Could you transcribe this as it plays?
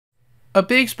A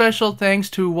big special thanks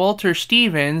to Walter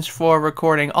Stevens for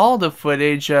recording all the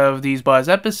footage of these Buzz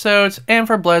episodes and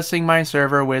for blessing my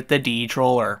server with the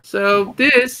D-Troller. So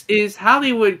this is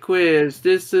Hollywood Quiz.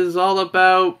 This is all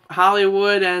about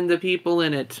Hollywood and the people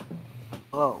in it.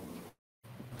 Oh.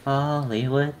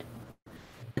 Hollywood.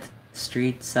 The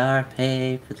streets are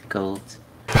paved with gold.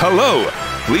 Hello!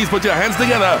 Please put your hands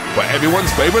together for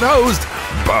everyone's favorite host,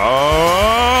 Buzz!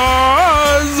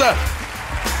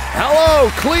 Hello,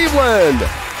 Cleveland!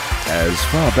 As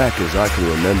far back as I can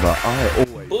remember, I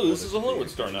always... Oh, this is a Hollywood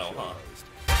star now, huh?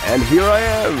 And here I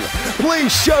am.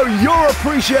 Please show your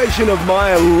appreciation of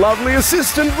my lovely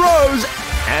assistant, Rose,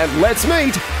 and let's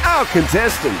meet our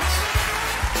contestants.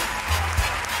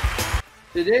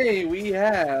 Today we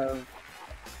have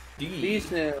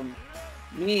Dsim,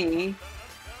 me,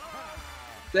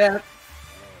 Seth,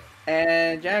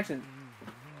 and Jackson.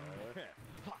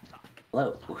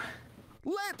 Hello.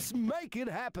 Let's make it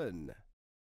happen.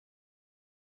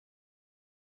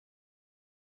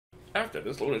 after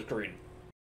this loaded screen.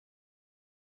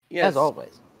 Yes. As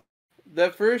always. The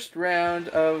first round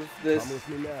of this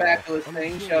fabulous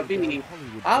thing shall be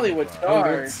Hollywood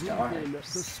stars. The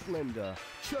splendor,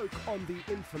 choke on the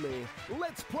infamy.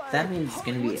 Let's play. That means it's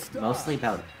going to be mostly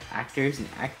about actors and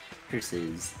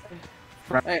actresses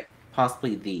from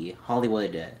possibly the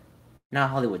Hollywood, not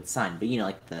Hollywood sign, but you know,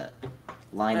 like the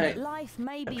line. Life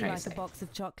may be like a box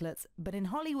of chocolates, but in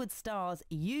Hollywood stars,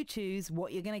 you choose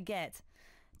what you're going to get.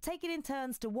 Take it in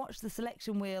turns to watch the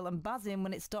selection wheel and buzz in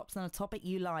when it stops on a topic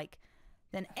you like.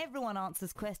 Then everyone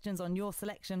answers questions on your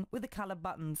selection with the coloured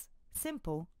buttons.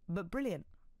 Simple, but brilliant.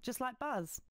 Just like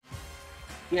Buzz.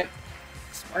 Yep.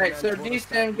 Alright, so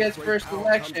Dsim gets first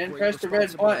selection. Press the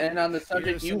red button on the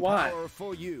subject you want.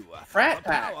 Frat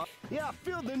Pack. Yeah, I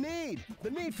feel the need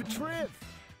for Triv.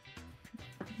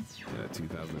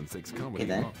 2006 comedy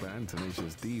rock band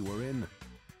Tenacious D were in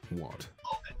what?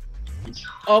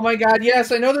 Oh my god,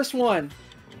 yes, I know this one.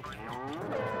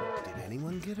 Did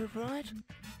anyone get it right?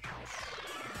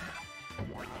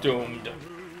 Doomed.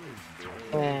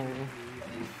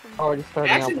 Already starting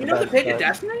Jackson, you know the Pick of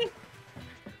Destiny?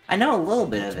 I know a little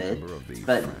bit of it,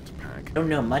 but I don't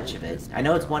know much of it. I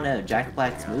know it's one of Jack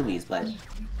Black's movies, but...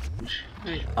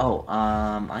 Oh,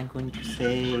 I'm going to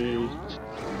say...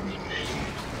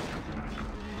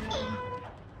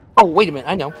 Oh, wait a minute,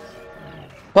 I know.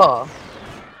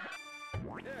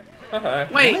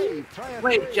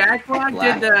 Wait, Jack Black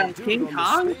did the King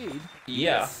Kong?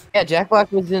 Yeah. Yeah, Jack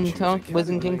Black was in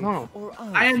King Kong.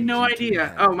 I had no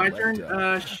idea. Oh, my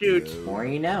turn? Shoot. More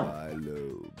you know.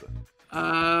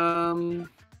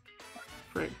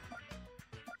 Frick.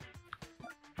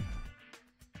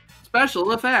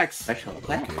 Special effects. Special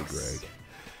effects. Okay, Greg.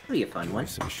 That'll be a fun one.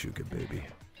 Some sugar, baby.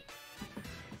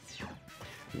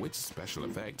 Which special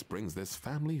effect brings this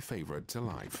family favorite to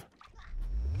life?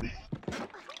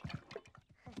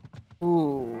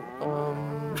 Ooh,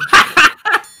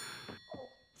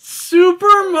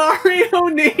 Super Mario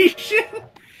Nation?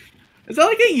 Is that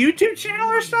like a YouTube channel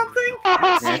or something?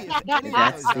 That's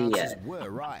the, We're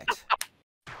right.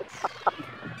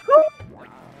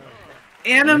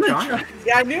 Animatronic.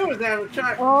 Yeah, I knew it was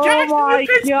animatronic. Oh Jackson, my you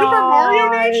picked Super God. Mario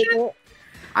Nation?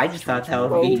 I just thought that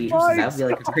would be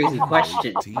like a crazy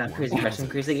question. Not crazy question,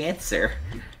 crazy answer.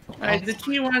 Alright, the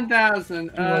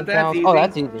T-1000. That's easy. Oh,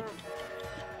 that's easy.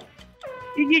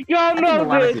 You got know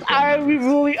this. I will be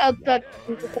really upset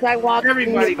because I want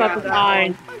Everybody to got the that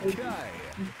line.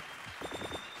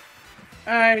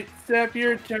 Alright, Steph,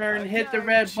 your turn. Hit the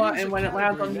red button when it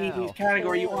lands on the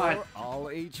category you want.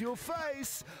 I'll eat your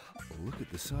face. Look at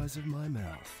the size of my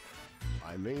mouth.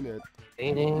 I mean it.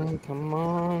 Aiden, come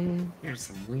on. There's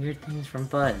some weird things from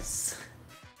Buzz.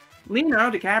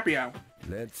 Leonardo DiCaprio.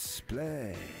 Let's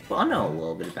play. Well, I know a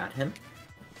little bit about him.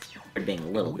 Or being a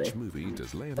little Which bit. movie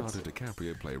does Leonardo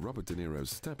DiCaprio play Robert De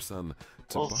Niro's stepson,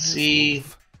 Let's Tobias see.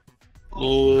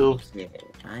 Wolff? Yeah,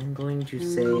 I'm going to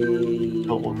say...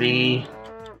 Toby.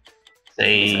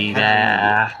 Say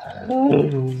that.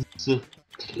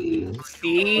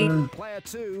 C. Player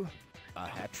 2. A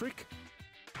hat trick.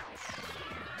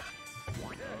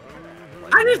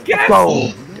 I just guessed!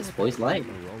 Go! This boy's life.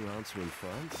 Wrong answer in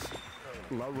France.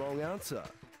 Wrong answer.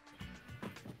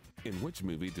 In which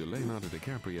movie do Leonardo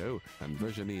DiCaprio and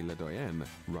Virginie Ledoyen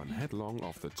run headlong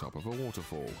off the top of a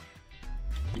waterfall?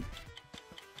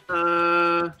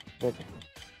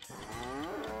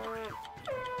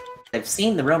 I've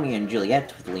seen the Romeo and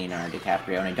Juliet with Leonardo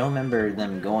DiCaprio, and I don't remember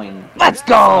them going... Let's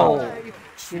go!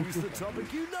 Choose the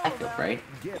topic you know I feel right.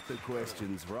 Get the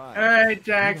questions right. Alright,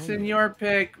 Jackson, your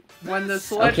pick. When the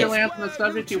selection lands on the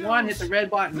subject you want, hit the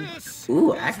red button. Ooh, This is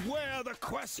where the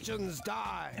questions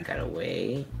die. I gotta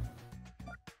wait.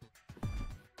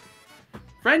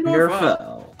 Friend or Your foe?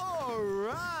 foe. All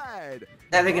right.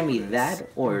 Either gonna be that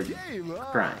or Game on.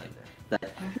 crime.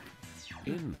 But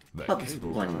In the Cubs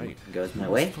cable one tie, goes my he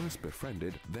was way. first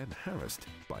befriended, then harassed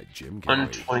by Jim Carrey.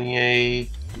 128.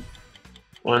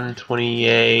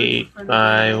 128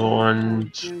 by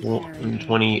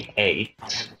 128.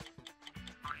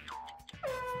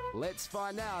 Let's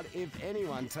find out if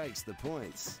anyone takes the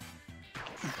points.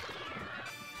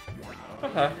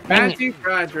 Okay. Matthew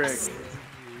Broderick.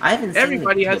 I haven't seen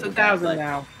Everybody the has cable 1,000 guy,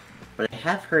 now. but I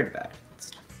have heard about it.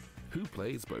 Who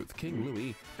plays both King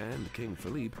Louis and King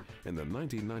Philippe in the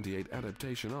 1998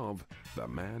 adaptation of The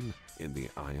Man in the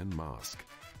Iron Mask.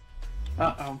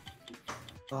 Uh-oh.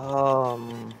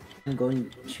 I'm going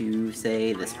to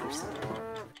say this person.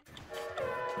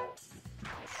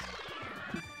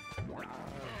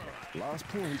 Last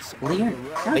points. Are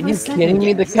you kidding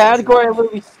me? The category I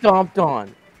literally stomped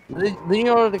on.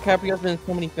 Leonardo DiCaprio's been in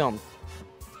so many films.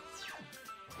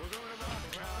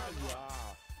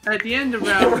 At the end of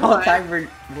we're round all one, tied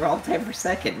for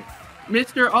second.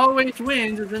 Mr. Always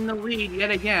Wins is in the lead yet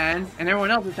again, and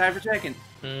everyone else is tied for second.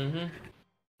 Mm-hmm.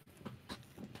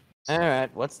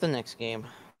 Alright, what's the next game?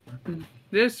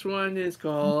 This one is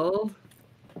called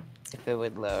If it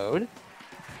would load.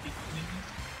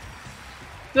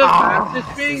 The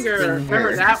Fastest Finger.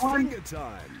 Remember that one? Finger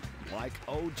time. Like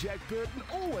old Jack Burton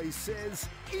always says,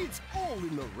 it's all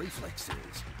in the reflexes.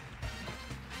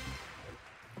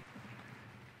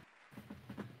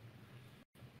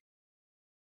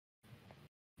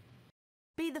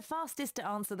 Be the fastest to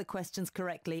answer the questions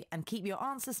correctly and keep your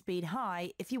answer speed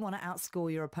high if you want to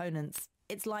outscore your opponents.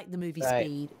 It's like the movie Right.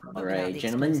 Speed, but All without right, the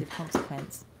gentlemen. explosive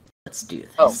consequence. Let's do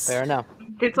this. Oh, fair enough.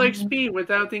 It's like Speed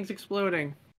without things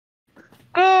exploding.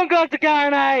 Go, Dr.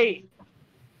 Garnay!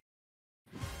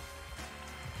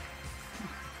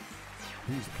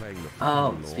 Who's playing the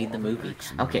Oh, father-in-law Speed the of movie.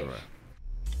 Axe Okay. Murderer?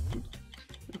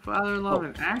 The father-in-law of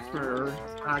an axe murderer.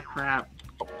 Ah, crap.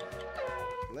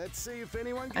 Let's see if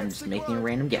anyone gets I'm just the making a quote.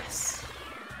 random guess.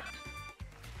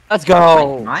 Let's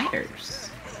go! Mike Myers.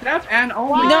 Yep, and Do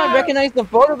oh you not recognize the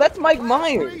photo? That's Mike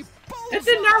Myers! it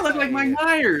did not look like Mike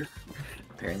Myers.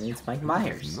 Apparently it's Mike Does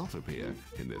Myers. not appear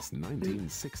in this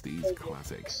 1960s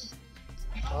classic.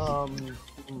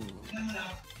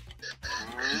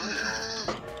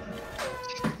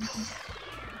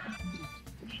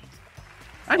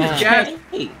 I just guessed.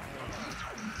 Hey.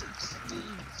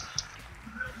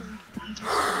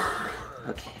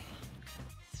 Okay.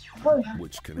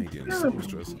 Which Canadian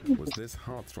songstress was this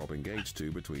heartthrob engaged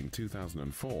to between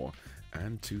 2004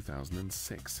 and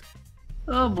 2006?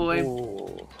 Oh boy.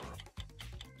 Ooh.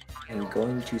 I'm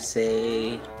going to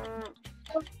say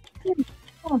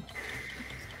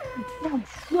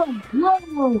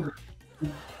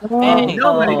Hey,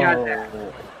 Nobody got that.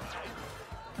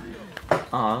 Oh,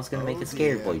 I was gonna make a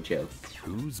scared boy joke.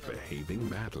 Who's behaving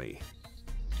badly?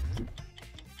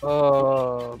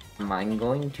 I'm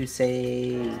going to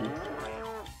say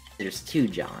there's two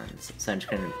Johns, so I'm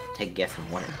just gonna take a guess on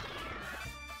one.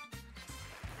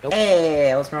 Nope.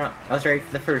 Hey, I was wrong. I was right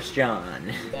for the first John.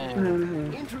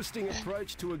 Interesting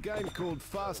approach to a game called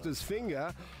Fastest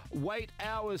Finger. Wait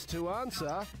hours to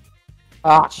answer.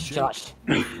 Ah, shush.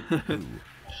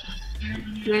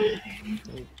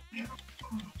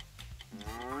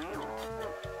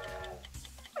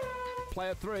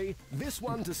 Player 3, this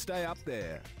one to stay up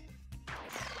there.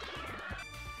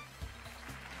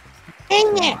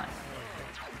 Dang it!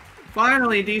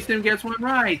 Finally, D-Sim gets one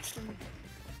right.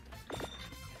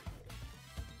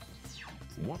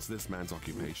 What's this man's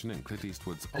occupation in Clint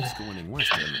Eastwood's Oscar-winning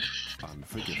western,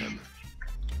 Unforgiven?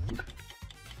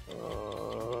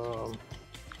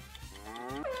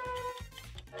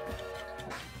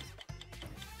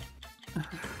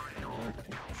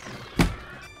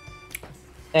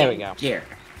 There we go. Here.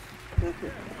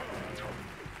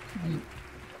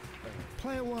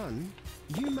 Player 1,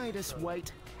 you made us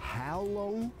wait how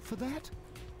long for that?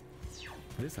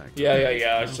 This actor Yeah, plays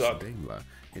I Klaus suck. Daimler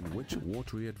in which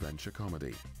watery adventure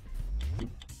comedy?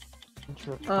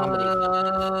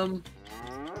 Because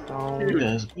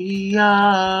we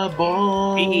are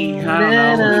born I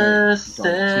don't know. Two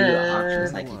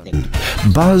options I can think.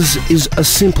 Buzz is a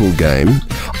simple game.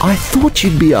 I thought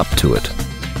you'd be up to it.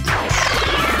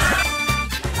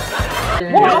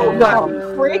 What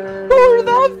the frick? Who is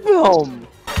that film?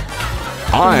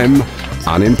 I'm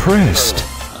unimpressed.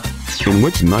 In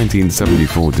which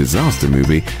 1974 disaster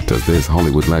movie does this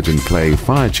Hollywood legend play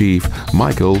Fire Chief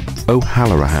Michael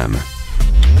O'Halloran?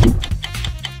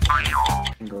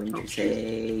 I'm going to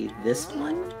say this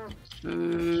one.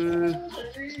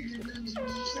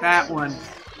 That one.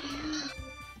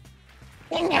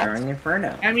 Towering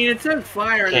Inferno. I mean, it says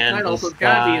fire in the title, so it's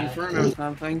gotta be Inferno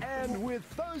something. And with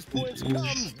those points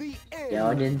comes the end. Yeah,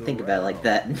 I didn't think about it like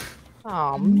that.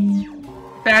 Oh man.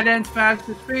 Fat ends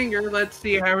fastest finger. Let's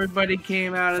see how everybody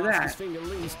came out of Fastest that. finger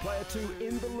leaves player 2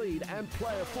 in the lead and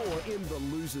player 4 in the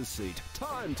loser's seat.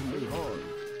 Time to move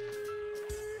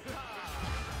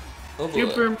on.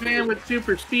 Superman with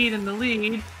super speed in the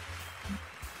lead,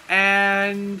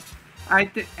 and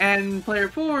player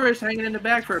 4 is hanging in the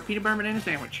back for a peanut butter banana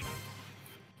sandwich.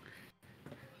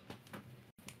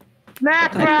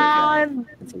 Smack run!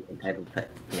 That's a type of put.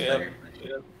 Yep.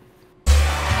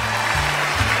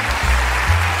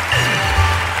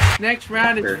 Next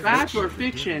round is fact or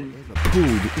fiction.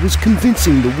 Pulled was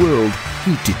convincing the world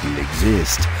he didn't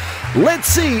exist. Let's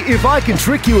see if I can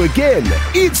trick you again.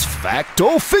 It's fact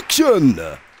or fiction.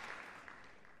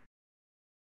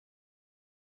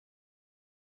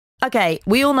 Okay,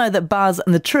 we all know that Buzz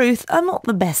and the Truth are not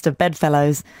the best of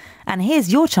bedfellows. And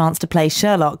here's your chance to play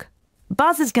Sherlock.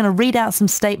 Buzz is going to read out some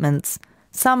statements.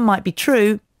 Some might be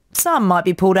true, some might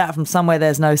be pulled out from somewhere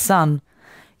there's no sun.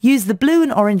 Use the blue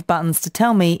and orange buttons to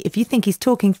tell me if you think he's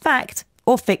talking fact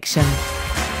or fiction.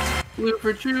 Blue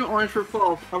for true, orange for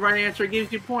false. A right answer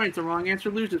gives you points, a wrong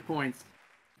answer loses points.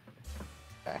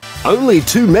 Only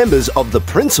 2 members of the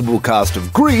principal cast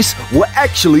of Grease were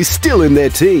actually still in their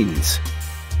teens.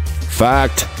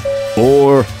 Fact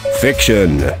or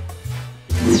fiction?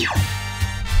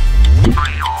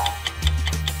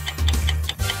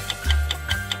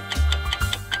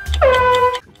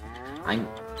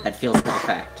 That feels like a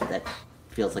fact. That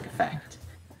feels like a fact.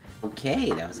 Okay,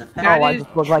 that was a fact. That Oh, I is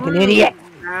just look like an true. idiot.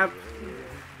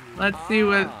 Let's see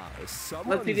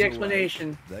the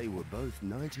explanation. They were both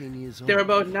 19 years old. They were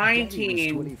both Daddy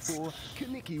 19. was 24,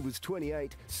 Kaniki was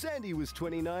 28, Sandy was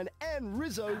 29, and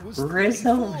Rizzo was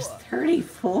Rizzo was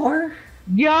 34?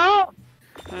 Yo!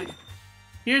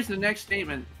 Here's the next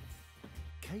statement.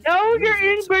 Know your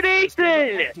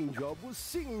information! Acting job was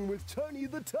singing with Tony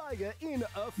the Tiger in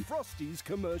a Frosties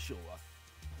commercial.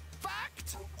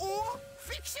 Fact or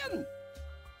fiction?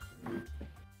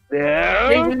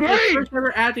 Jason's Okay! first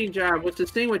ever acting job was to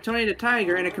sing with Tony the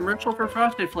Tiger in a commercial for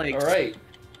Frosted Flakes. Alright.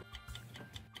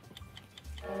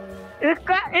 It's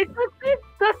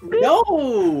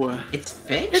No! It's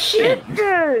fiction.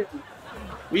 fiction!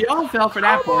 We all fell for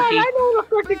that, Come on, Porky. I know the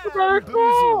freaking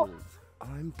commercial! Bamboozled.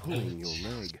 I'm pulling your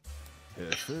leg.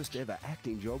 Her first ever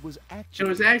acting job was She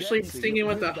was actually singing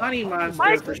with the Honey Monster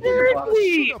I for Sugar Puffs.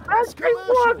 seriously! I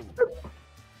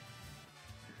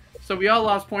So we all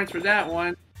lost points for that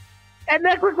one. And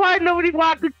that's why nobody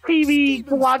watches TV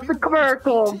to watch the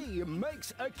commercial.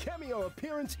 Makes a cameo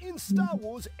appearance in Star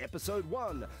Wars Episode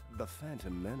 1, The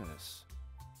Phantom Menace.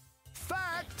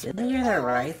 Fact. Did I hear that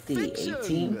right? The fiction?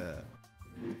 18?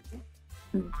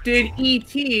 Did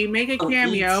E.T. make a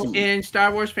cameo E.T. in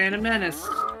Star Wars Phantom Menace?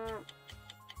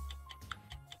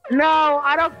 No,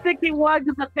 I don't think he was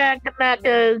in the Phantom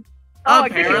Menace. Oh, I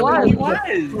think he Apparently was.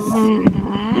 he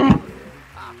was.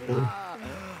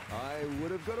 I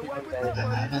would have got away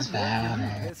with that one.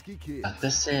 Pesky kid. But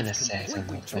the center says I'm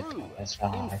Completely not true. that's In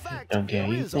why. fact, Don't care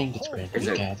there you is a think it's whole great Is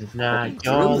it- because it's not it's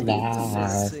your really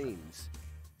life. scenes.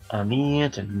 On the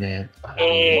internet.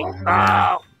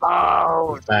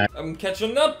 I'm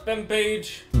catching up,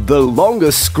 M-Page. The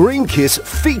longest screen kiss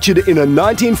featured in a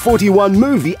 1941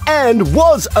 movie and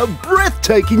was a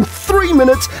breathtaking 3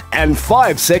 minutes and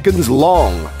 5 seconds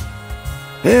long.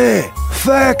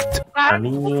 Fact. On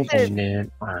the internet.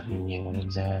 On the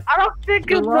internet. I don't think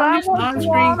The it's that longest one.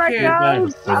 on-screen kiss I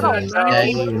was a don't know.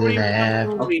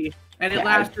 1941 movie, and it Yeah,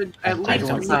 lasted at I least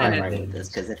don't a think I'm minute. right with this,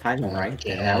 because if I'm right,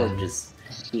 then that would just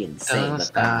be insane, Don't but I'm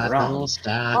stop, wrong. don't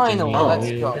stop. I know, Oh,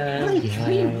 let's go. Only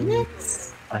 3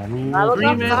 minutes? I mean, I look 3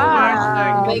 minutes,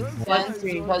 5 Makes seconds. sense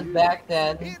because back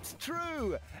then. It's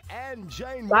true. And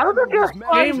Jane I don't think you're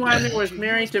Jane Wyman was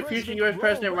married to future U.S.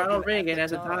 President Ronald Reagan at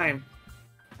the time.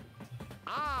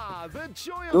 Ah, the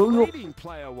joy of reading,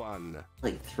 player 1.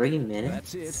 Like 3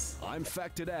 minutes? That's it. I'm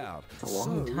factored out. It's a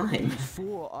long So, time.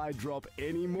 Before I drop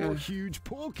any more huge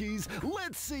porkies,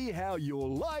 let's see how your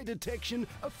lie detection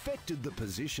affected the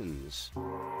positions.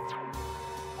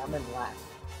 I'm in last.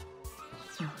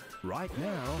 Right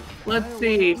now, Let's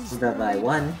see. But by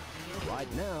 1. right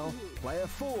now, player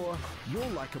 4, you're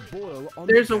like a boil on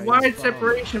There's the a game's wide bone.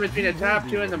 separation between the top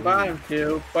 2 and the bottom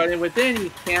 2, but within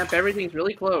each camp, everything's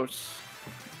really close.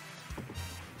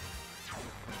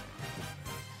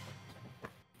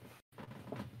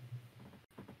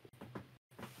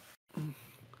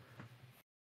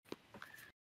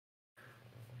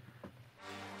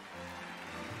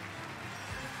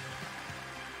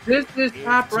 This is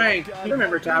Top Rank. You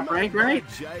remember Top Rank, right?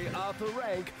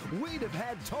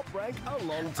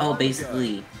 Oh,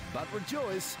 basically,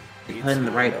 you put in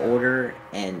the right order,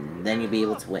 and then you'll be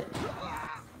able to win.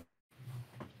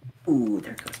 Ooh,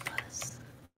 there goes Buzz.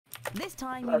 This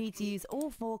time you need to use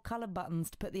all 4 color buttons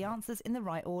to put the answers in the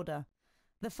right order.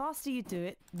 The faster you do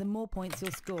it, the more points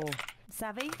you'll score.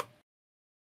 Savvy?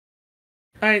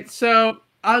 Alright, so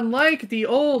unlike the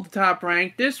old Top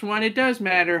Rank, this one, it does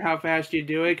matter how fast you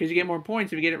do it, because you get more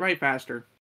points if you get it right faster.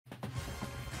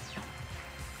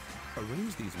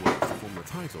 Arrange these words to form the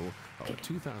title of a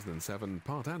 2007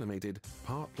 part animated,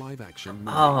 part live action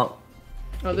movie. Oh.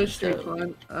 Oh, this street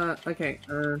fun. Okay.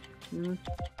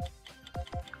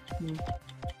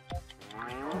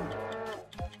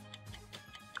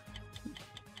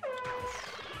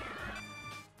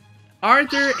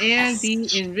 Arthur and the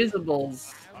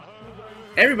Invisibles.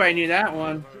 Everybody knew that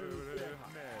one.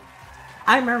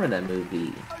 I remember that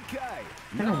movie.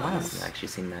 I don't know why I've actually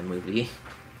seen that movie.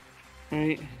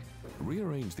 Right.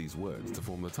 Rearrange these words to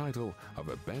form the title of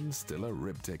a Ben Stiller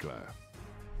rib tickler.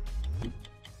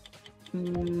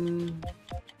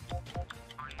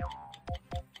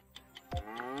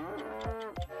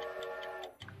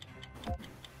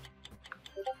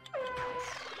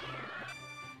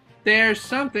 There's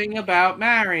something about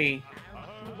Mary.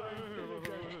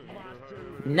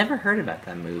 Never heard about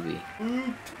that movie.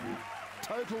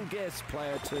 Total guess,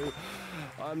 player 2.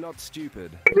 I'm not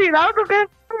stupid. How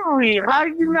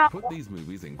do you not? Put these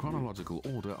movies in chronological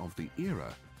order of the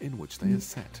era in which they are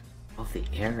set. Of the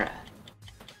era.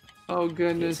 Oh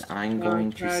goodness. Yes, I'm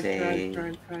going to say...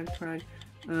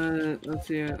 let's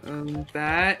see,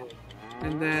 that,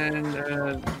 and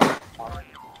then,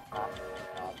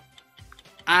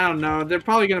 I don't know, they're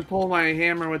probably gonna pull my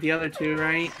hammer with the other two,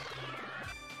 right?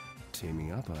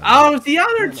 Teaming up. Oh, it's the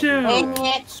other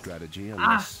two! Strategy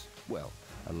unless, well,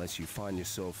 unless you find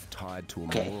yourself tied to a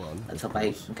moron. Let's hope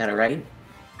I got it right.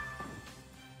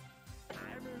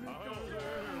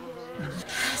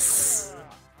 Yes!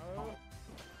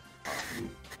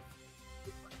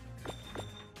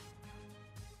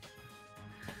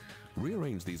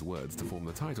 Rearrange these words to form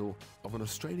the title of an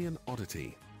Australian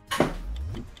oddity.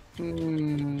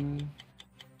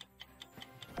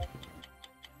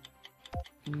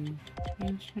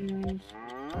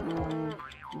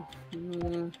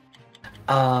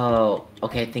 Oh,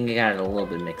 okay, I think I got it a little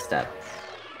bit mixed up.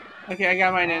 Okay, I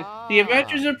got mine in. The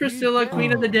Adventures of Priscilla,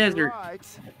 Queen of the Desert.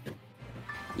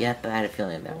 Yep, I had a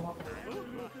feeling that one.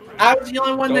 I was the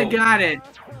only one that got it.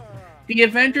 The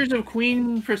Adventures of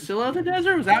Queen Priscilla of the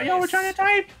Desert? Was that what y'all were trying to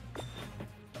type?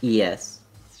 Yes.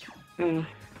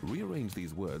 Rearrange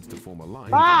these words to form a line.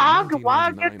 Why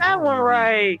I get that one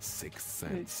right? 6th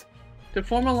Sense. To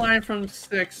form a line from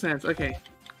 6th Sense. Okay.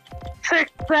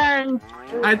 6th Sense.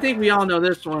 I think we all know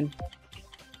this one.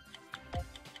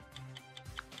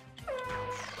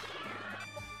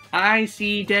 I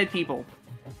see dead people.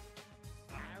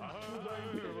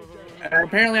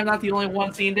 Apparently I'm not the only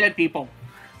one seeing dead people.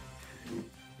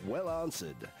 Well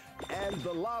answered. And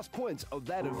the last points of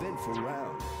that eventful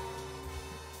round.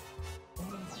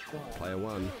 Player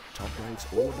 1, Top Rank's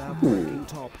all about breaking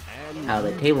top and... How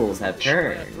the tables have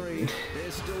turned.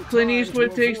 Clint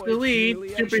Eastwood takes the lead,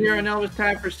 Superhero and Elvis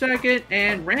tied for 2nd,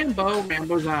 and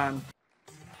Rambo's on.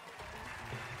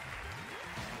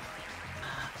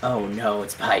 Oh no,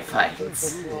 it's pie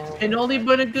fights. And only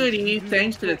but a goodie,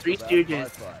 thanks to the Three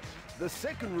Stooges. The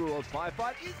second rule of pie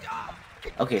fight is...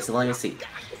 Okay, so let me see.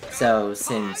 So,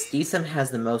 since Dsym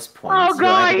has the most points, Oh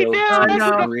god, he did!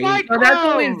 No, three. no, that's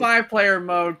only in 5-player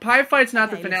mode. Pie Fight's not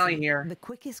the finale here. The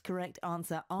quickest correct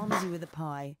answer arms you with a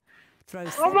pie. Throw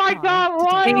Oh my god,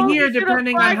 why In don't here, you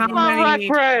depending on how many...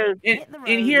 Hit the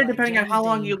In road here, like depending on James how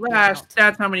long Dean you put last, out.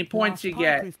 that's how many points you Last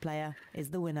get. pie-proof player is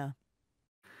the winner.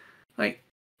 Like,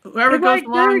 whoever It's goes like the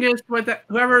longest with the,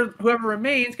 whoever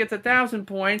remains gets 1,000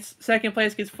 points. 2nd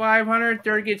place gets 500.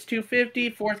 3rd gets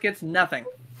 250. 4th gets nothing.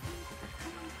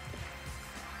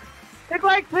 It's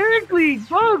like, seriously,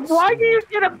 Bug, why do you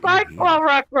get a Fight Club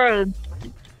reference?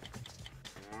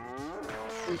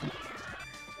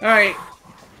 Alright.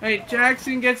 Alright,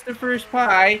 Jackson gets the first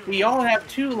pie. We all have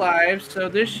 2 lives, so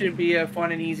this should be a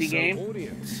fun and easy game.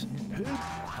 Audience,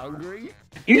 hungry?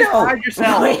 You just tied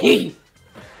yourself. Wait.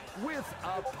 With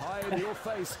a pie in your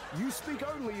face, you speak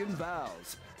only in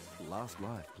vows. Last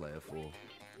life, player 4.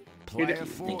 Player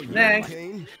 4, you're Next.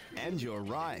 keen, and you're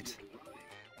right.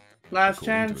 Last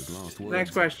According to chance. his last words,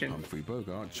 Next question. Humphrey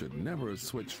Bogart should never have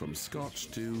switched from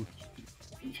Scotch to...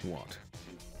 what?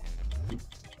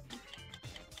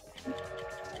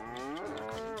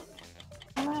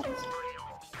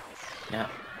 No.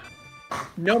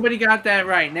 Nobody got that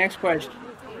right. Next question.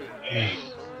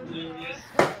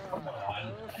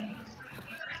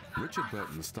 Richard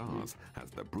Burton stars as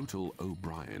the brutal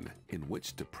O'Brien in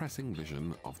which depressing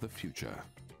vision of the future?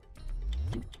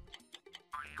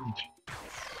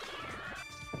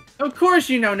 Of course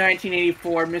you know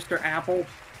 1984, Mr. Apple.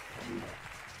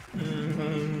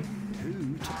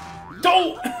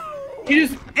 Don't! You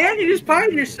just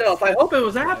fired yourself. I hope it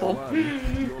was Apple.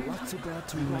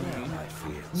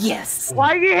 Yes!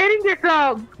 Why are you hitting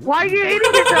yourself? Why are you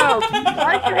hitting yourself?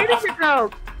 Why are you hitting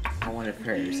yourself? I want it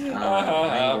first.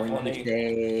 I'm going to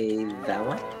say that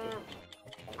one.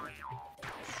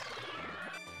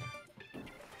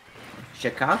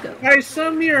 Chicago. By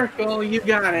some miracle, you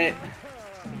got it.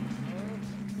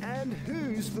 And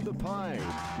who's for the pie?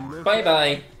 Bye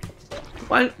bye.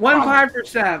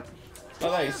 1.5%. Bye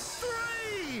bye.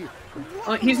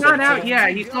 He's not out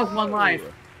yet. He still has one life.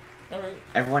 Alright.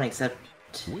 Everyone except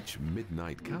Which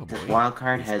midnight cowboy? the wild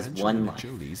card has is one Angelina life.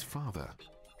 Jolie's father.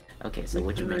 Okay, so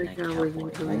which midnight cowboy?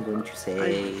 I'm going to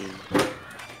say.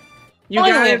 You I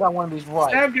got it. got one of these right.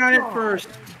 Stab got it first.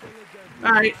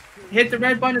 Alright, hit the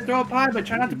red button to throw a pie, but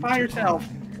try not to pie yourself.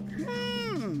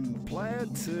 Player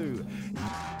 2.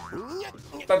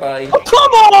 Bye bye. Come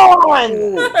on!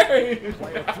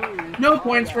 No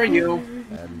points for you.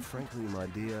 And frankly, my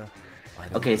dear,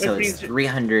 Okay, so That it's means-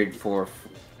 300 for.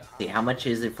 See, how much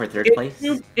is it for third place?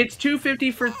 It's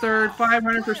 250 for third,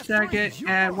 500 for second,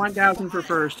 and 1,000 for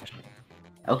first.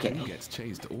 Okay. Who gets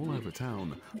chased all over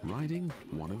town riding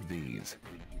one of these?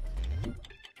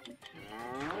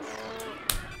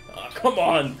 Oh, come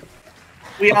on.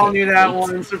 We all knew that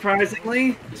one,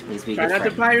 surprisingly. Please be a Try good not to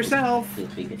friend. pie yourself. Please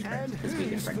be a good friend. Please be a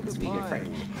good friend. Please be a good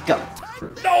friend. Go.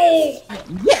 No!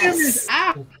 Yes!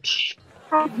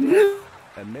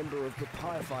 a member of the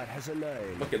pie fight has a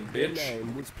name. Fucking The bitch.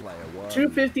 name was player 1.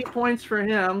 250 points for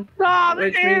him, Stop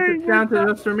which means it's down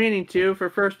to the remaining two for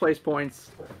first place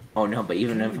points. Oh no, but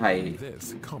even if I.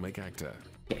 This comic actor.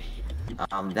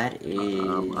 That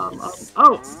is.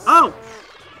 Oh!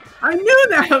 I knew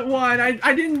that one!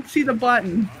 I didn't see the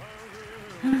button.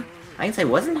 I can say,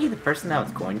 wasn't he the person that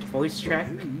was going to voice Shrek?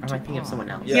 Or am I thinking of someone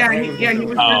else? Yeah, he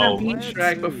was gonna beat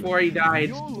Shrek before he died.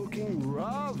 You're looking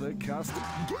rather custom.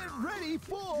 Get ready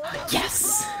for.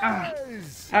 Yes!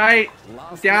 Alright,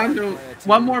 down to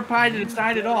one more pie to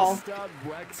decide it all. Start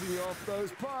waxing off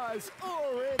those pies,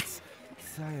 or it's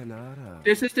sayonara.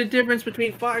 This is the difference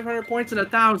between 500 points and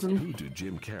 1,000. Who do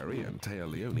Jim Carrey and Taya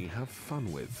Leone have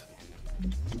fun with?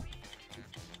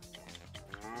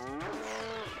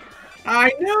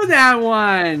 I knew that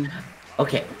one!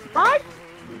 Okay. What?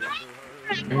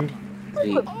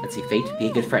 Let's see, Fate, be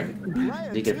a good friend.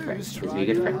 Be a good friend. Please be a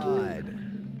good friend.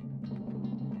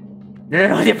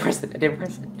 No, I didn't press it.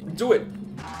 Do it.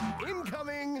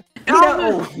 Incoming.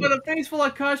 Elvis with a face full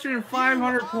of custard and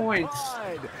 500 points.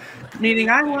 Meaning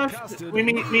I last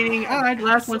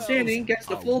one standing, gets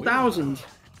the full 1,000.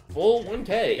 Full You're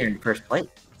 1K. in first place.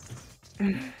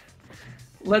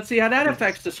 Let's see how that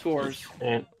affects the scores.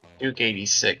 And Duke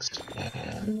 86.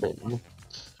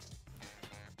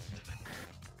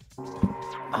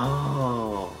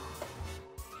 Oh.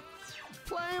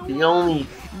 The only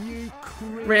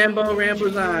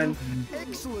Rambo's on.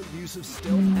 Excellent use of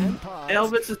stealth and pies.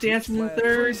 Elvis is dancing in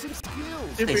third.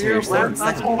 Hey, Superhero so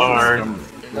last Barn.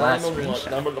 Last Number one.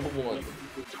 screenshot. Number one.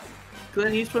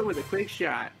 Clint Eastwood with a quick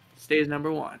shot. Stays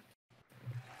number 1.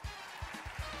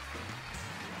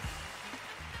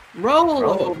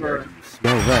 Rollover.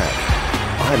 Smell that.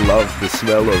 I love the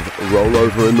smell of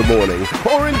rollover in the morning,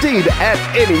 or indeed at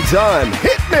any time.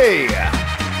 Hit me!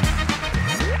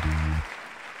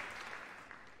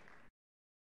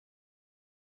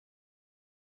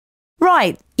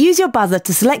 Right, use your buzzer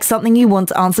to select something you want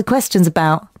to answer questions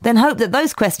about, then hope that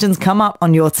those questions come up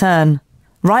on your turn.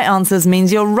 Right answers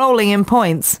means you're rolling in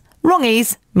points.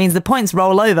 Wrongies means the points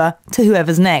roll over to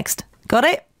whoever's next. Got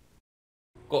it?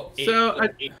 Got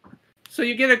it. So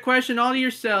you get a question all to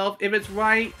yourself. If it's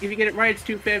right, if you get it right, it's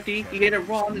 250. You get it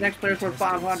wrong, the next player's worth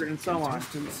 500, and so on.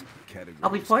 Oh,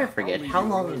 before I forget, how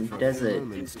long does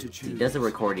a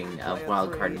recording of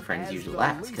Wild Card and Friends usually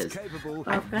last? Because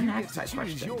I've been asked that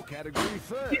question.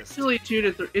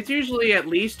 It's usually at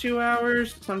least 2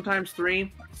 hours, sometimes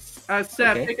 3. Seth,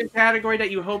 Okay. pick a category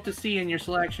that you hope to see in your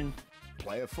selection.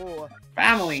 Player 4.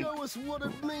 Family. Show us what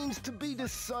it means to be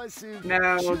decisive.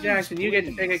 Now, Choose, Jackson, you get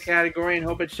to pick a please. category and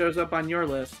hope it shows up on your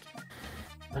list.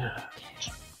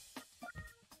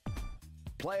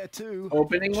 Player 2.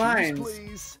 Opening Choose, lines.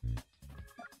 please.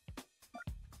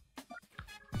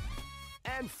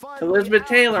 And finally, Elizabeth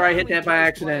Taylor, I hit Alfred that by Player.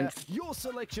 accident. Your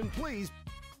selection, please.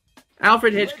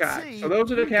 Alfred Hitchcock. So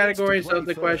those are the categories of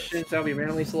the questions that will be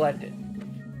randomly selected.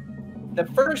 The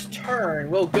first turn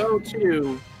will go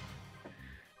to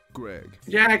Greg.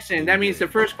 Jackson. That means the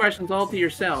first question's all to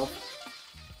yourself.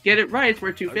 Get it right, it's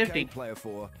worth 250. Okay, player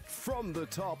 4, from the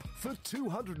top for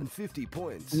 250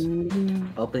 points.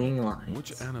 Opening lines.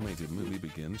 Which animated movie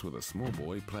begins with a small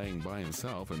boy playing by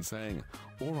himself and saying,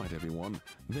 "All right, everyone,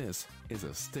 this is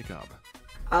a stick-up"?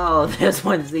 Oh, this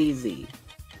one's easy.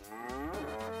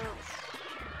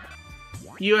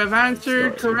 You have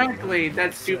answered correctly.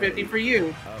 That's 250 for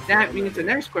you. That means the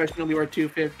next question will be worth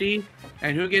 250.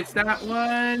 And who gets that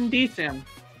one? DSim.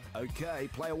 Okay,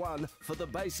 player 1, for the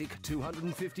basic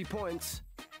 250 points.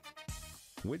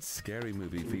 Which scary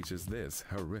movie features this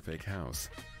horrific house?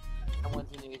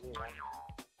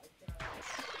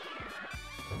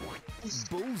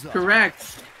 Bullseye.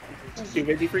 Correct.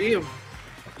 250 for you.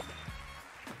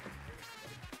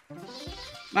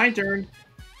 My turn.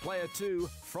 Player 2,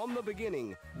 from the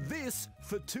beginning. This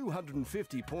for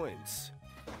 250 points.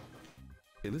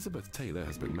 Elizabeth Taylor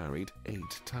has been married 8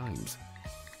 times.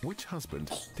 Which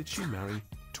husband did she marry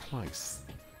twice?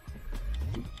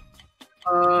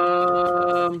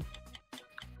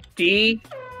 D.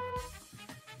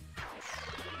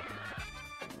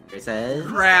 It says...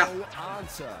 Crap.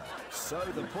 Answer. So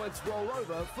the points roll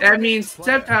over. That means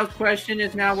Septile's question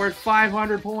is now worth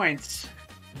 500 points.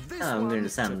 I'm going to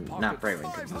sound not very when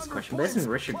it comes to this question, but isn't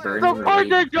Richard The Burton point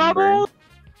related is to Tim double! Burton?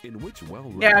 In which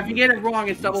well-run Yeah, if you get it movie wrong,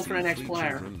 it's double we for the see next 3 player.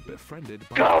 children befriended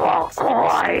by Go on, Alex,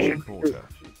 boy! Porter?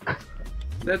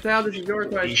 Septile, this is your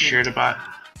question. Be sure to buy.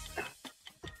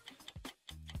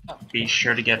 Be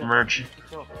sure to get merch.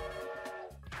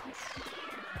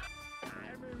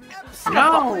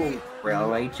 No!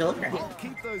 Railway Children. We'll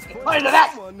keep those points Why for did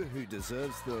that? someone who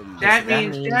deserves them. That That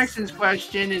means means- Jackson's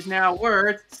question is now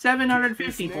worth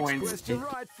 750 Next points. question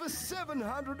right for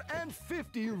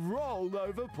 750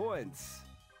 rollover points.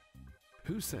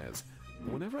 Who says,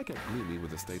 "Whenever I get gloomy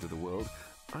with the state of the world,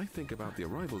 I think about the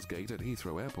arrivals gate at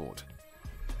Heathrow Airport"?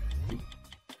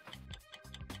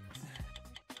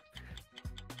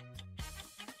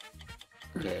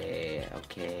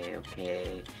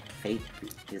 Okay. Fate,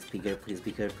 please be good, please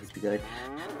be good, please be good.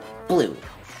 Blue.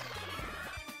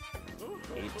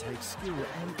 It takes skill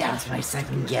and That's my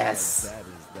second guess. That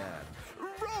is that.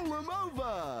 Roll 'em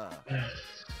over.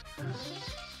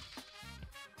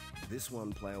 This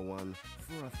one, player 1,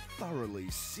 for a thoroughly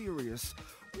serious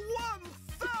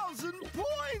 1,000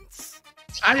 points.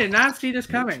 I did not see this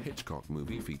Which coming. Hitchcock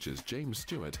movie features James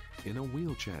Stewart in a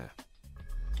wheelchair?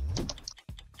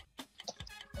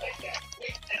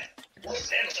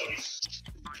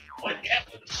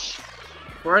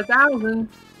 For 1,000.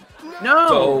 No!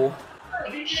 So,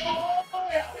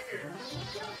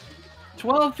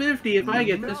 1250 if I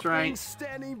get this Nothing right.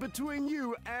 standing between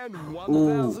you and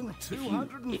Ooh,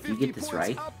 1,250 if you get this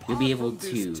right, points you'll be able apart from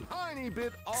this to tiny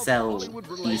bit of sell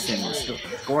Hollywood-related decent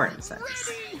scoring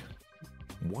sense.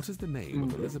 What is the name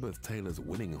of Elizabeth Taylor's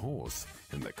winning horse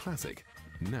in the classic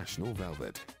National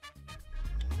Velvet?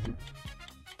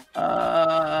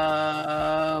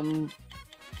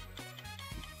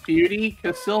 Beauty?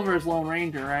 Because Silver is Lone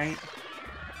Ranger, right?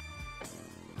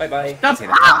 bye-bye. The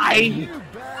pie!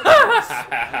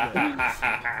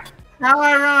 How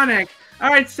ironic!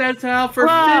 Alright, Septile, for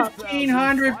Wow.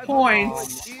 1,500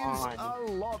 points. Is a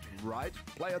lot, right?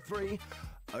 Player 3.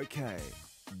 Okay,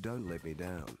 don't let me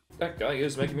down. That guy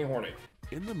is making me horny.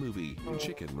 In the movie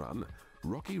Chicken Run,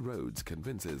 Rocky Rhodes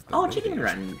convinces the Oh, Chicken ladies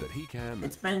Run. that he can.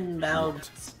 It's been about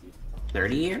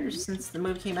 30 years since the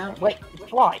movie came out. Wait,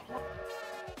 fly.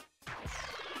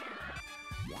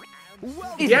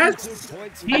 Well, Yes,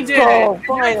 points he for did go, it.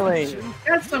 finally.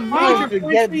 That's some Oh, major to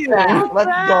points get for you. that. Let's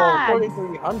Ah. go.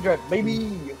 3,300,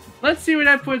 baby. Let's see where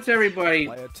that puts everybody.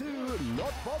 Player 2,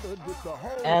 not bothered with the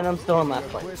whole And I'm still in last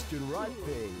get place. a question right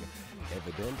thing,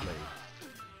 evidently.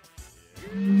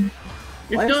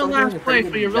 You're Why still are in some last doing place, pretty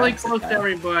but you're really good close to jobs,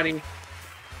 everybody.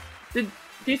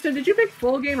 Did you pick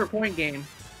full game or point game?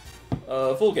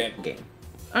 Full game. Game.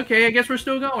 Okay, I guess we're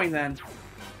still going then.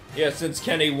 Yeah, since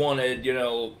Kenny wanted, you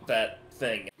know, that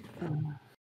thing.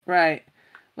 Right.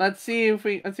 Let's see what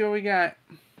we got.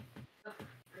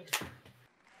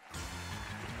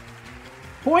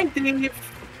 Point thief.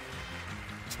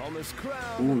 Thomas Crown.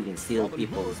 Ooh, you can steal Robin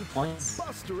people's Hood, points.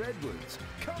 Buster Edwards.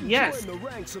 Come Yes. join the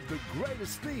ranks of the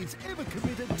greatest thieves ever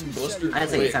committed to Buster I'd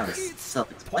say it Quick. sounds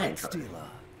self-explanatory. Stealer.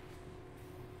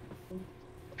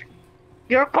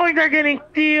 Your coins are getting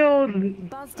sealed.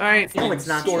 Buzz Alright. dials No, it's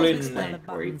not use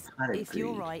self-explanatory. buttons. It's not If you're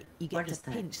agreed. right, you Why get does to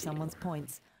that pinch feel? someone's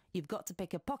points. You've got to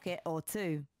pick a pocket or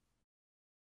two.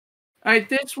 Alright,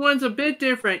 this one's a bit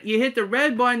different. You hit the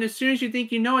red button as soon as you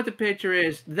think you know what the picture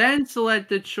is, then select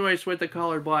the choice with the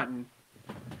colored button.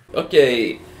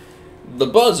 Okay. the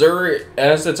buzzer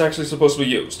as it's actually supposed to be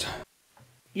used.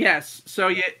 Yes.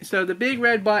 So the big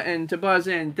red button to buzz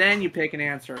in, then you pick an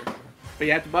answer. But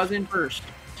you have to buzz in first.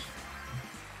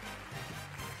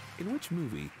 In which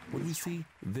movie will we see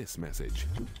this message?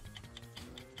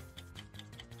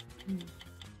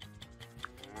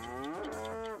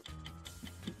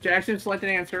 Jackson, select an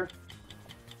answer.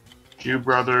 Jew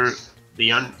Brother,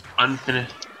 the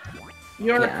unfinished.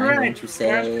 You're Yeah, I'm correct. going to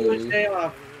say- Stay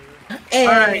off.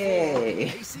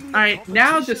 Hey! Alright,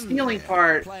 now the stealing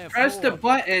part. Press the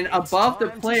button above the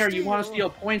player you want to steal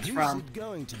points from.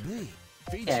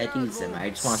 Yeah, Dsim, I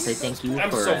just want to say thank you I'm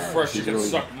for so fresh you these can really,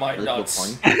 suck my really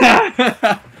nuts. cool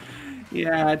points.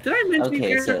 Yeah, did I mention Okay,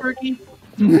 character so- Perky?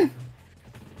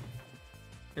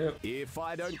 If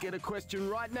I don't get a question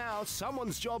right now,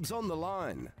 someone's job's on the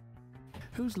line.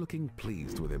 Who's looking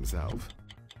pleased with himself?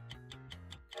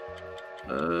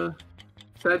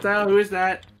 Satire, who is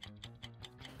that?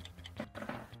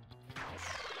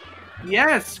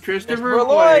 Yes, Christopher Lloyd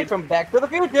Lloyd. from Back to the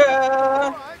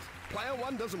Future. Player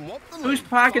 1 doesn't want the Whose lead.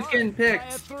 pocket's getting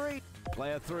picked?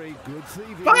 Player 3, good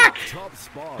thieving. Fuck! Top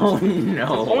spot. Oh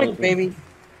no. Point, baby.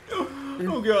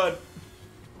 Oh god.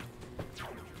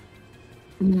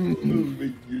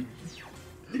 Who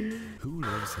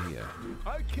lives here?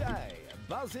 Okay,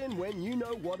 buzz in when you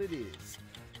know what it is.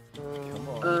 Come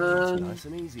on, it's nice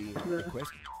and easy. The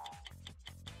question.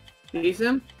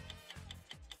 Jason?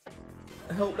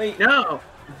 Help me. No.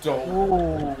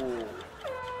 Don't.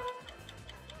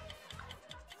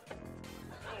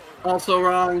 Also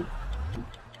wrong.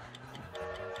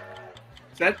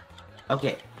 Set.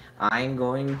 Okay, I'm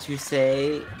going to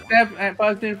say Step and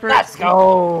buzzed in first. Let's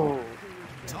go.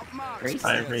 Top marks. Grace.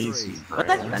 I raise you. What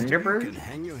that Thunderbird?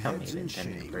 Hang your Tell me heads the in shame.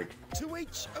 Thunderbird. To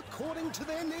each according to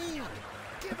their need.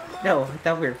 Give 'em up. No, I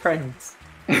thought we were friends.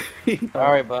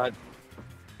 Sorry, bud.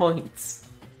 Points.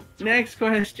 Next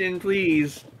question,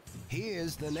 please.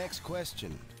 Here's the next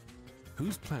question.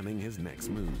 Who's planning his next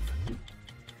move?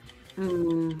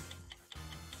 Hmm.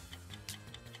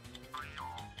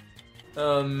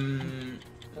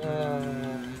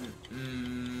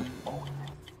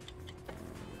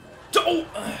 Don't.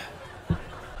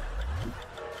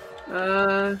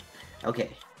 Okay.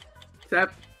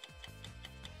 Step.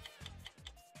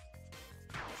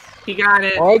 He got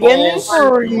it. Morgan Morgan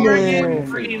Freeman.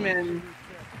 Freeman.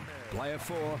 Player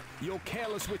 4, you're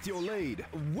careless with your lead.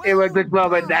 It was the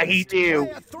moment that he knew.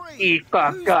 Player 3, He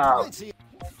fucked up.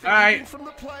 Alright. From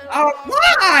the player Oh,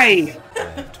 why?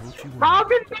 I taught you How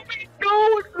did we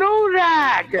know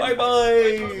that? Bye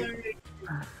bye.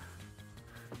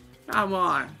 Come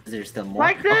on. Is there still more?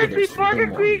 Like Okay, this, there's he still fucking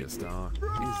more. creep. a star.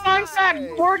 Like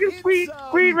that Morgan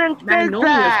Freeman says Magnolia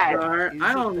that. Star.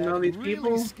 I don't know these really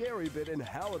people. scary bit in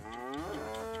how it...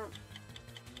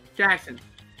 Jackson.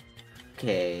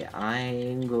 Okay,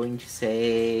 I'm going to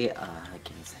say.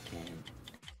 Give me a second.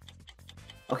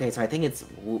 Okay, so I think it's this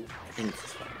one.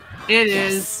 It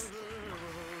is.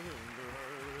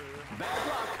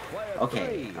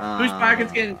 Okay. Whose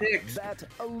pocket's getting picked? That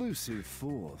elusive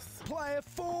fourth. Player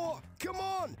 4, come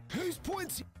on! Whose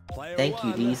points? Player Thank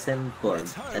you, 1. Decim, for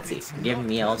let's see, giving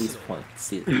me all these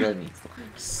points. It really means a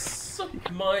lot.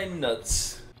 Suck my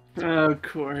nuts. Of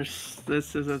course,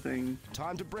 this is a thing.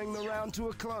 Time to bring the round to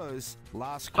a close.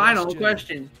 Last Final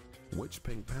question. Which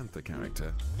Pink Panther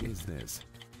character is this?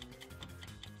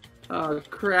 Oh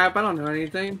crap! I don't know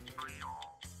anything.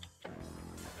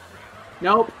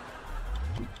 Nope.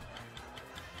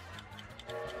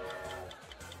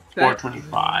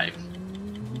 425.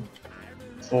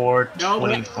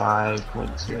 425.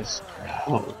 What's this?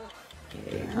 Oh.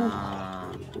 Okay,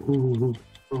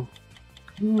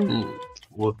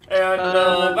 Whoop. And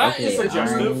that okay, is I'm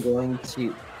suggestive. going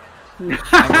to. It is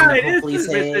hopefully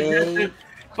say- suggestive.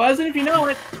 Buzz it if you know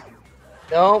it.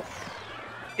 Nope.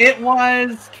 It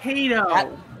was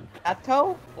Kato.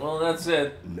 Atto? Well, that's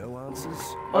it. No answers.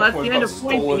 Well, that's My the point end got of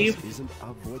Point stolen. Thief. Isn't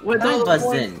avoid With Time those buzzed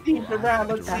points in. deep around,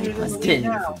 let's see Time who's buzzed in the lead in.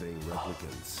 now. being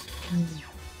replicants.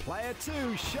 Player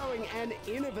 2 showing an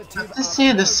innovative. This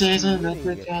is the season of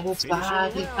the Giants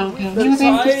body. The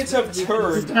tides have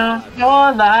turned.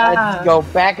 Your life. Let's go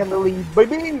back in the lead,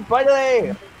 baby!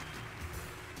 Finally!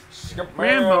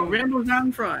 Rambo. Rambo's out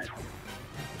in front.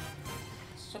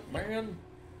 Sup, man?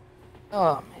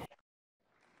 Oh,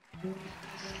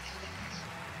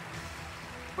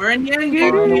 We're in the end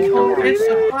game, people. It's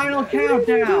the final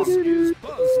countdown.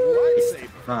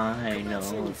 Final.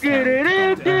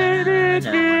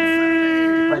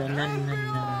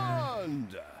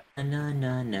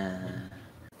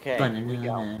 okay.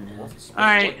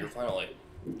 Alright. You're finally.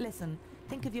 Listen,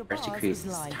 think of your First bars decrease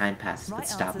as life. time passes, Right but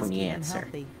stop answers when you keep them answer.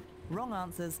 healthy. Wrong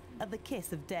answers are the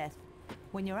kiss of death.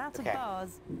 When you're out of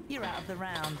bars, you're out of the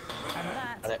round. And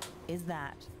that is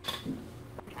that.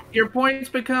 Your points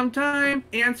become time.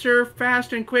 Answer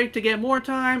fast and quick to get more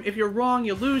time. If you're wrong,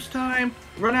 you lose time.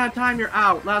 Run out of time, you're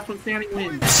out. Last one standing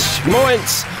wins.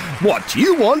 Points! What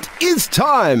you want is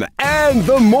time, and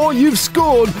the more you've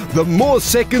scored, the more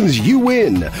seconds you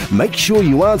win. Make sure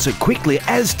you answer quickly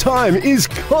as time is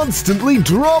constantly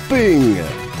dropping.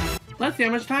 Let's see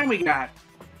how much time we got.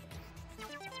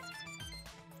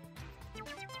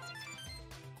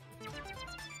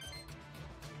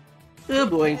 Oh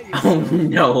boy. Oh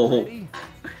no.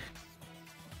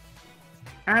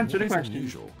 Answer the What is question.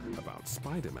 unusual about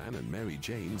Spider-Man and Mary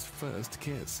Jane's first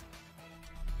kiss?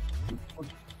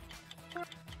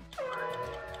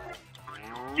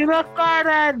 You look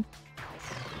garden.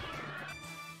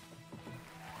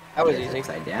 That was easy.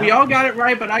 Upside down. We all got it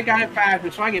right, but I got it faster,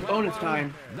 so I get bonus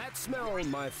time. That smell,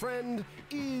 my friend,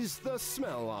 is the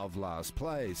smell of last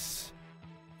place.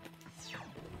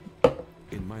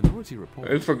 In Minority Report,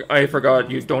 I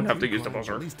forgot you don't have to use the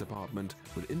buzzer. Police department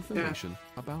with information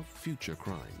about future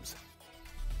crimes.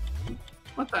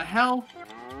 What the hell?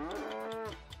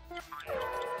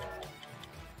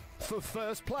 For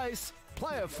first place,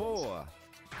 player 4.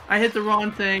 I hit the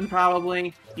wrong thing,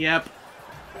 probably. Yep.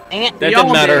 That We didn't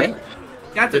all matter. did.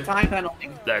 That's a time penalty.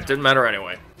 That didn't matter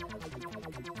anyway.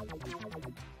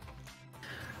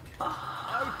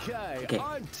 Okay,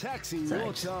 I'm taxing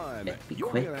your time. Be You're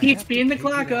quick. gonna Keep have to speeding the pick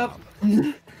clock it up.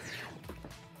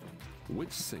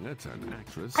 Which singer turned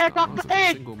actress Pick stars up as the a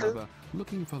egg. single mother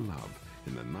looking for love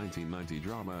in the 1990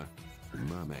 drama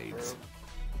Mermaids?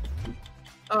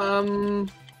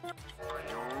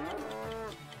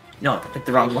 No, I picked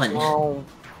the wrong one. Oh,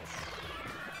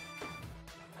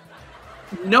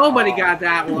 Nobody got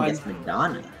that one. It's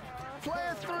Madonna.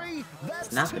 Player 3,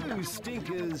 that's not 2 enough.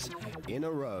 stinkers in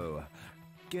a row.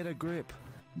 Get a grip.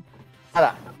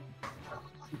 hold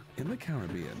In the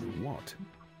Caribbean, what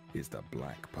is the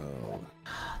Black Pearl?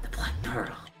 The Black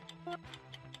Pearl.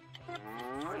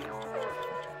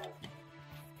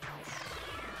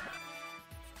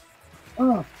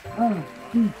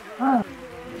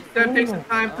 That takes a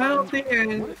time penalty,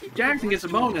 and Jackson gets a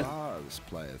bonus. Bars,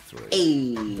 player 3.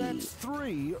 Hey. That's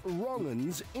 3 wrong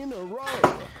uns in a row.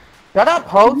 Shut up,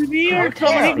 host. Weird,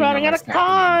 somebody's running out of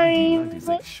time.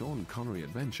 1996 Sean Connery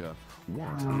adventure,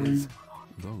 what is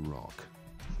The Rock?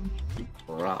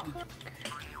 Rock.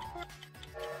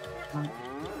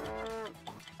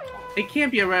 It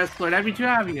can't be a wrestler. That'd be too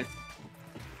obvious.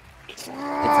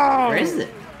 Where is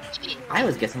it? I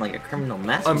was guessing like a criminal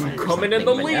mastermind. I'm or coming in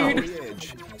the something, but no. lead.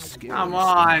 Edge. Scary Come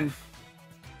stuff. on.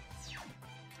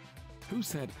 Who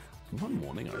said, one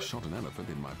morning I shot an elephant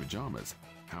in my pajamas.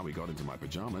 How he got into my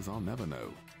pajamas, I'll never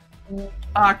know.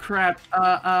 Ah, crap.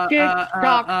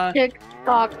 Tick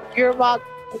tock, your mouth.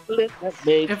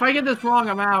 If I get this wrong,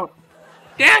 I'm out.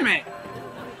 Damn it!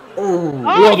 Ooh.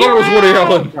 Well, that was Woody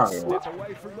Allen. Step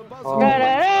away from the buzzer.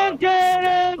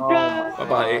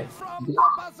 Bye-bye. From the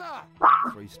buzzer.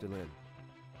 3 still in.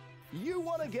 You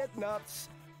want to get nuts?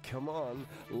 Come on,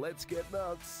 let's get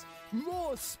nuts.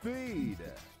 More speed.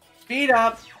 Speed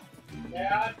up.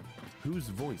 Whose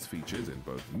voice features in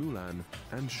both Mulan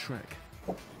and Shrek?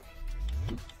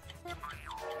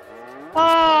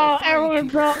 Oh,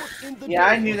 everyone's up. Yeah,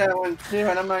 I knew that one too,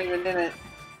 and I'm not even in it.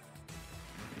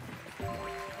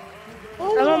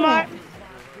 Never mind.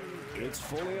 It's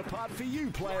falling apart for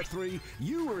you, player 3.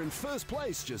 You were in first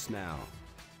place just now.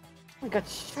 Oh my god,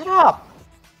 shut up.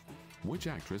 Which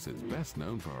actress is best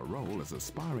known for her role as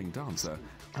aspiring dancer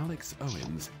Alex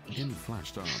Owens in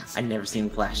Flashdance? I've never seen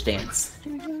Flashdance.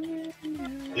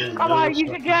 Come on, you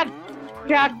can get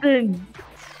Captain.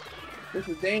 This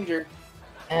is danger.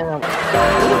 And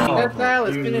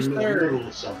Let's finish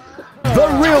third. The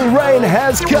real rain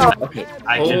has come. Okay.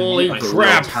 Holy We're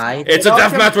crap! tied. It's a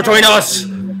deathmatch between us!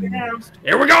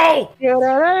 Here we go!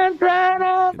 If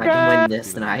I can win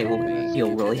this, then I will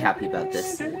feel really happy about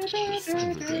this. Sandra Day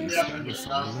sang the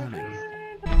song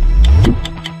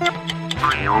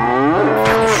Running.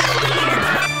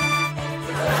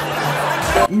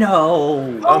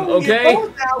 No! Okay. is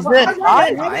this high?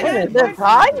 Is this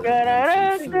high?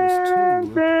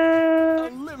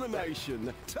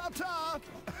 Elimination. Ta-ta.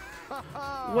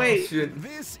 Wait.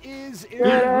 This is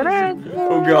elimination.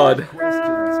 Oh god.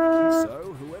 Questions.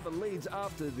 So whoever leads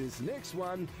after this next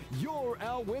one, you're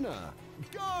our winner.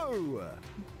 Go.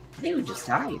 They were just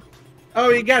tied. Oh,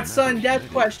 you got sudden death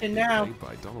question now. Played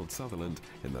by Donald Sutherland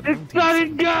in the It's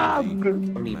sudden death.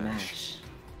 1973 Rematch.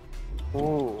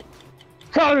 Ooh.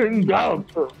 Sudden death.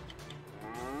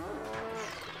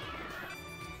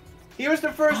 He was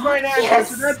the first right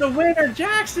answer, so that's the winner,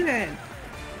 Jackson.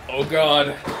 Oh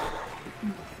god.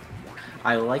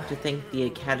 I would like to thank the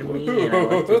Academy, and I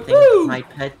would like to thank my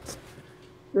pet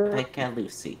cat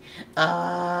Lucy.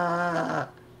 That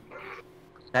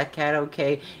cat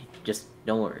okay? Just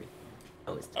don't worry.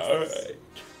 Oh, it's Alright.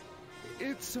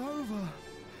 It's over.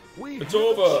 It's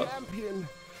over. Champion.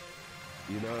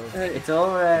 You know, it's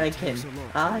over, Anakin.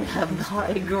 I have the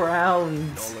high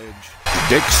ground.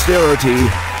 dexterity,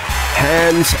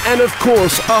 hands, and of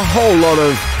course a whole lot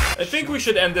of. I think we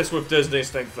should end this with Disney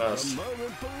Stinkfest.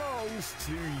 Moment belongs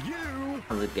to you.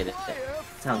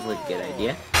 Sounds like a good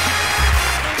idea.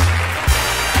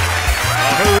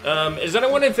 Is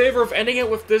anyone in favor of ending it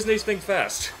with Disney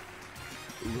Stinkfest?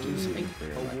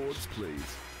 Awards, please.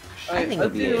 I think it'll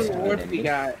be a good ending.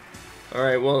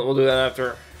 Alright, we'll do that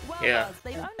after. Yeah.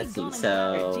 Let's see,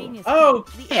 so... Oh,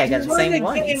 hey, I got the same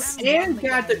one. And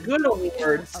got the good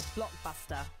awards. A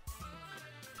blockbuster.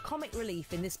 Comic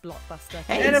relief in this blockbuster.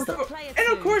 Hey, And of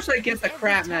course I get the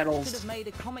crap medals. Could have made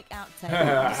a comic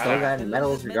outtake. Still got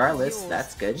medals regardless,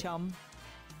 that's good.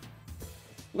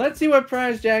 Let's see what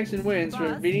prize Jackson wins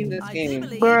for beating this game.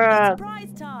 Bruh.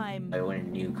 Prize time. I win a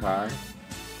new car.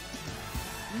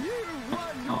 You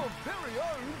run your very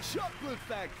own chocolate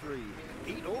factory.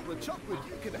 Eat all the chocolate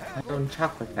you can have. My own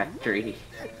chocolate factory.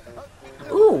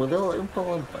 Ooh, little Oompa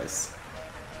Loompas.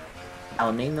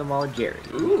 I'll name them all Jerry.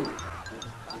 Ooh.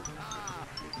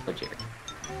 Oh, Jerry.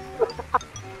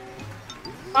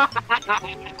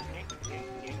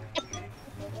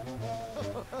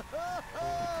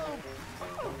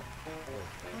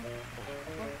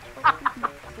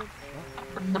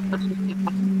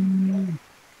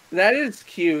 That is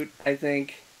cute, I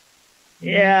think.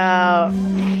 Yeah.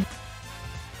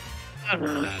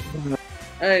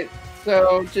 Alright,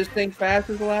 so just think fast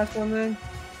is the last one then?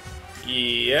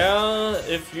 Yeah,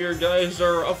 if your guys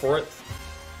are up for it.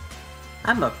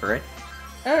 I'm up for it.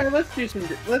 Alright, let's finish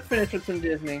with some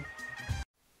Disney.